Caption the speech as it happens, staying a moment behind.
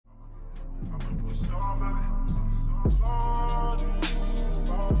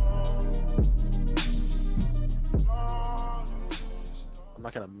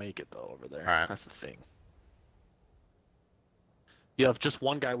not gonna make it though over there. Alright. That's the thing. You have just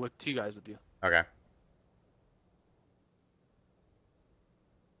one guy with 2 guys with you. Okay.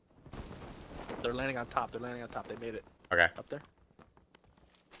 They're landing on top. They're landing on top. They made it. Okay. Up there.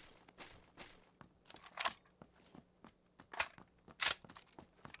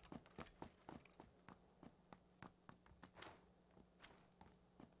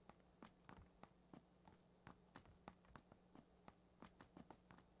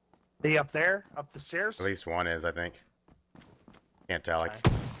 They up there? Up the stairs? At least one is, I think. Can't tell. Like.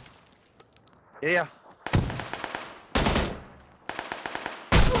 Yeah.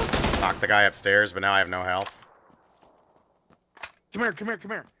 Knocked the guy upstairs, but now I have no health. Come here, come here,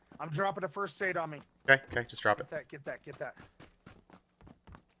 come here. I'm dropping a first aid on me. Okay, okay, just drop it. Get that, get that, get that.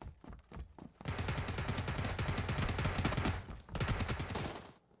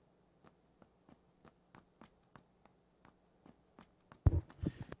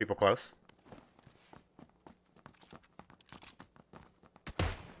 People close.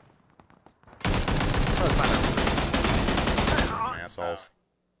 Assholes.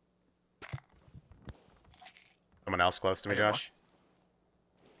 Someone else close to me, Josh?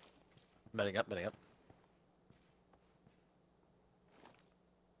 Medding up, medding up.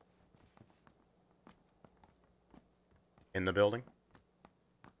 In the building?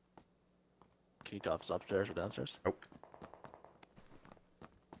 Can you tell if it's upstairs or downstairs? Nope.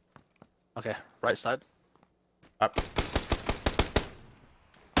 Okay, right side. Up.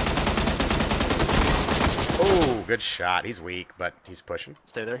 Oh, good shot. He's weak, but he's pushing.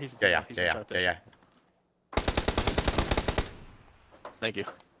 Stay there. He's Yeah, he's yeah, gonna try to yeah, finish yeah. it. Thank you.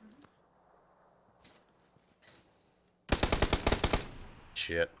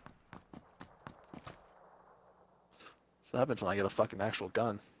 Shit. So that happens when I get a fucking actual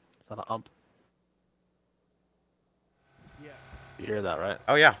gun. It's not an ump. Yeah. You hear that, right?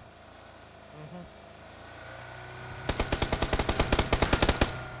 Oh, yeah.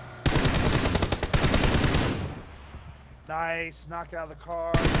 Nice. Knock out of the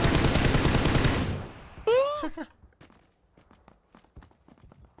car.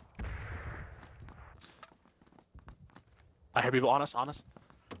 I hear people on us, on us.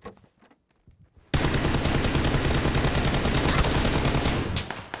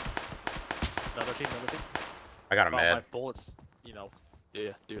 Another team, another team. I got a Oh, my med. bullets, you know. Yeah,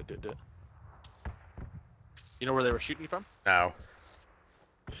 yeah, do it, do it, do it. You know where they were shooting you from? No.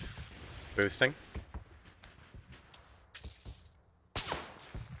 Boosting.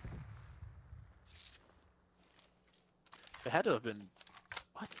 They had to have been.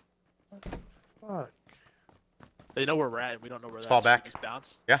 What? Fuck. They know where we're at, and we don't know where Let's they're fall at. back. Just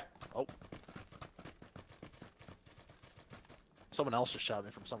bounce. Yeah. Oh. Someone else just shot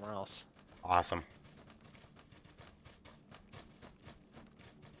me from somewhere else. Awesome.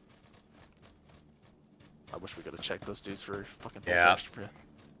 I wish we could have checked those dudes for fucking Yeah. protection for you.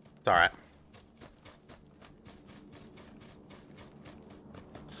 It's alright.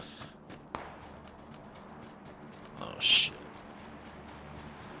 Oh shit.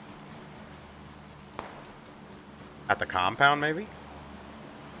 At the compound, maybe?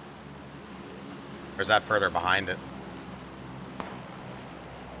 Or is that further behind it?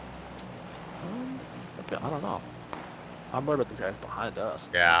 Okay, I don't know. I'm worried about these guys behind us.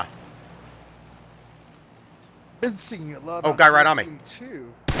 Yeah. Been seeing a lot. Oh, guy right on me.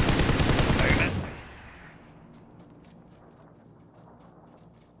 Too.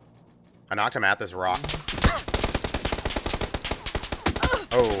 I knocked him at this rock.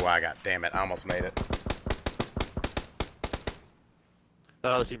 Oh, I got, damn it, I almost made it. The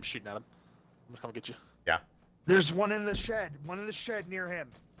other team's shooting at him. I'm gonna come get you. Yeah. There's one in the shed. One in the shed near him.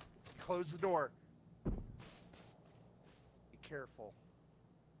 Close the door. Be careful.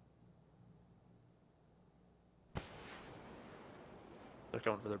 They're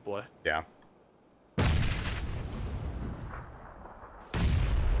coming for their boy. Yeah.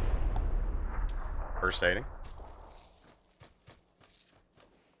 First aiding.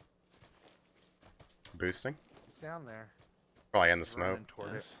 Boosting. He's down there. Probably in the He's running smoke.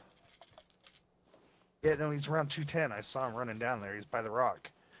 toward Yes. it. Yeah, no, he's around 210. I saw him running down there. He's by the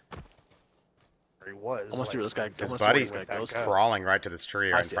rock. Or he was. I want to see where this guy. His I wanna see where buddy this guy goes to. crawling right to this tree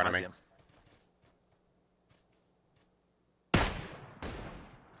I right in see front him, of I me. see him.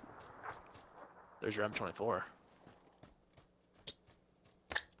 There's your M24.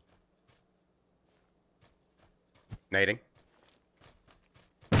 Nading.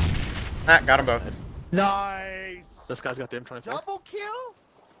 Ah, got them both. Nice. This guy's got the M24. Double kill.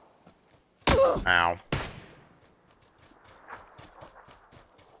 Ow.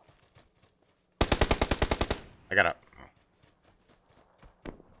 I got a...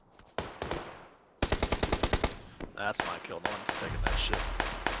 That's my kill. No one's taking that shit.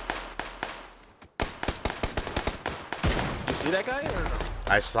 Did you see that guy or no?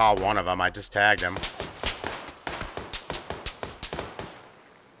 I saw one of them. I just tagged him.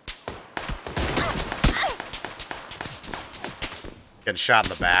 Getting shot in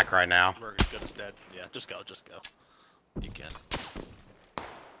the back right now. We're good as dead. Yeah, just go, just go. You can.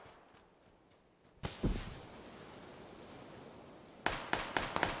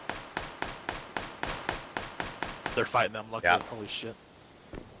 They're fighting them, luckily. Yep. Holy shit.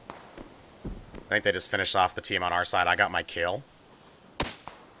 I think they just finished off the team on our side. I got my kill. They're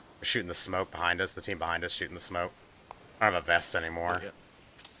shooting the smoke behind us. The team behind us shooting the smoke. I don't have a vest anymore. Yeah.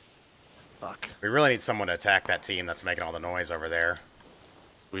 Fuck. We really need someone to attack that team that's making all the noise over there.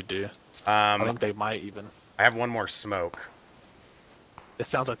 We do. I think they might even. I have one more smoke. It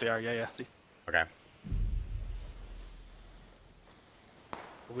sounds like they are, yeah, yeah. See? Okay.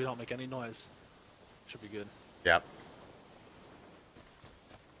 But we don't make any noise. Should be good. Yep.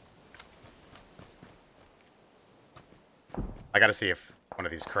 I gotta see if one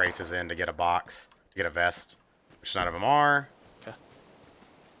of these crates is in to get a box, to get a vest, which none of them are. Okay.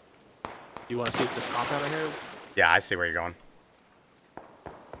 You want to see if this compound right here is? Yeah, I see where you're going.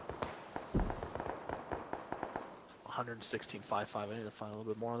 116.55. I need to find a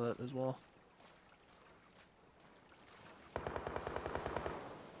little bit more of that as well.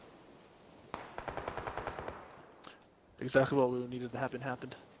 Exactly what we needed to happen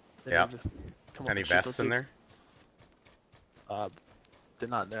happened. Yeah. Any vests in there? They're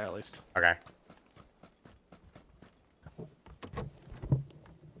not there at least. Okay.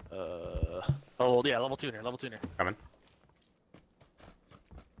 Oh yeah, level 2 in here, level 2 in here. Coming.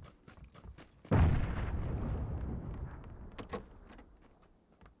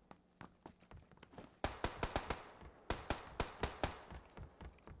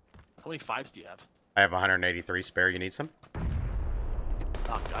 How many 5s do you have? I have 183 spare. You need some? Oh,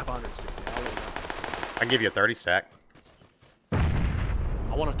 I have 160. I'll let you know. I can give you a 30 stack.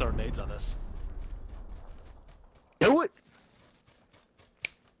 I want to throw nades on this. Do it!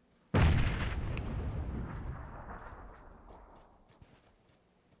 You're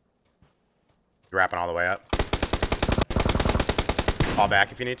wrapping all the way up. Fall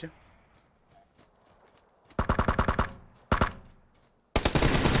back if you need to.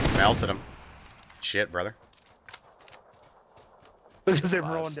 Melted him. Shit, brother. Look at them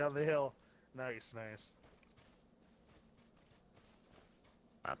rolling down the hill. Nice, nice.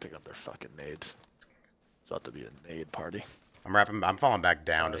 I'm picking up their fucking nades. It's about to be a nade party. I'm falling back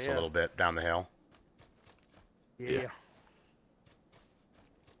down just yeah. a little bit down the hill. Yeah.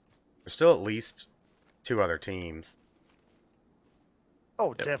 There's still at least 2 other teams.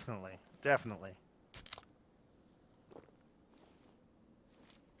 Oh, definitely. Definitely.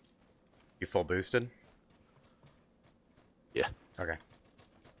 You full boosted? Yeah. Okay.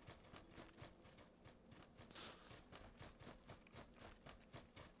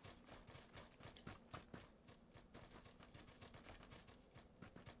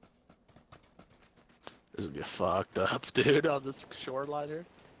 This would be fucked up, dude, on this shoreline here.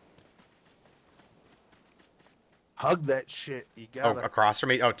 Hug that shit. You Oh, gotta. across from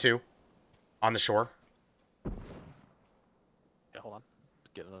me? Oh, 2. On the shore. Yeah, hold on.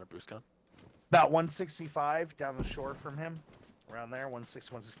 Get another boost gun. About 165 down the shore from him. Around there,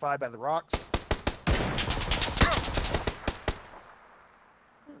 160, 165 by the rocks.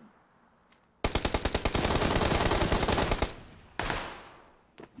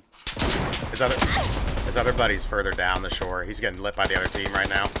 His other buddy's further down the shore. He's getting lit by the other team right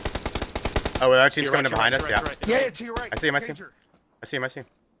now. Oh, the other team's coming in behind us? Yeah. Yeah, to your right. I see him, I see him. I see him, I see him.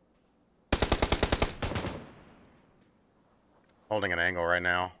 Holding an angle right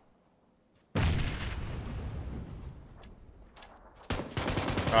now.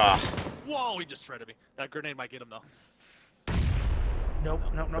 Ah. Whoa, he just shredded me. That grenade might get him, though. Nope,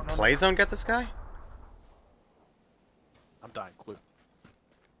 nope, nope, nope. Play zone get this guy? I'm dying quick.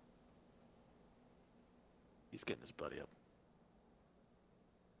 He's getting his buddy up.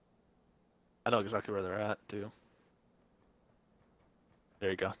 I know exactly where they're at, too. There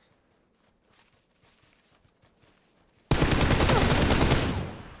you go.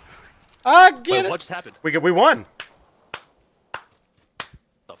 Get Wait, it! what just happened? We won!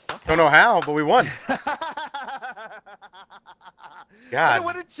 The fuck? Don't know how, but we won.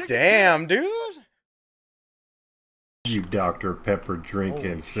 God damn, dude! You Dr. Pepper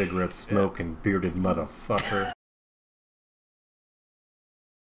drinking, cigarette smoking, bearded motherfucker.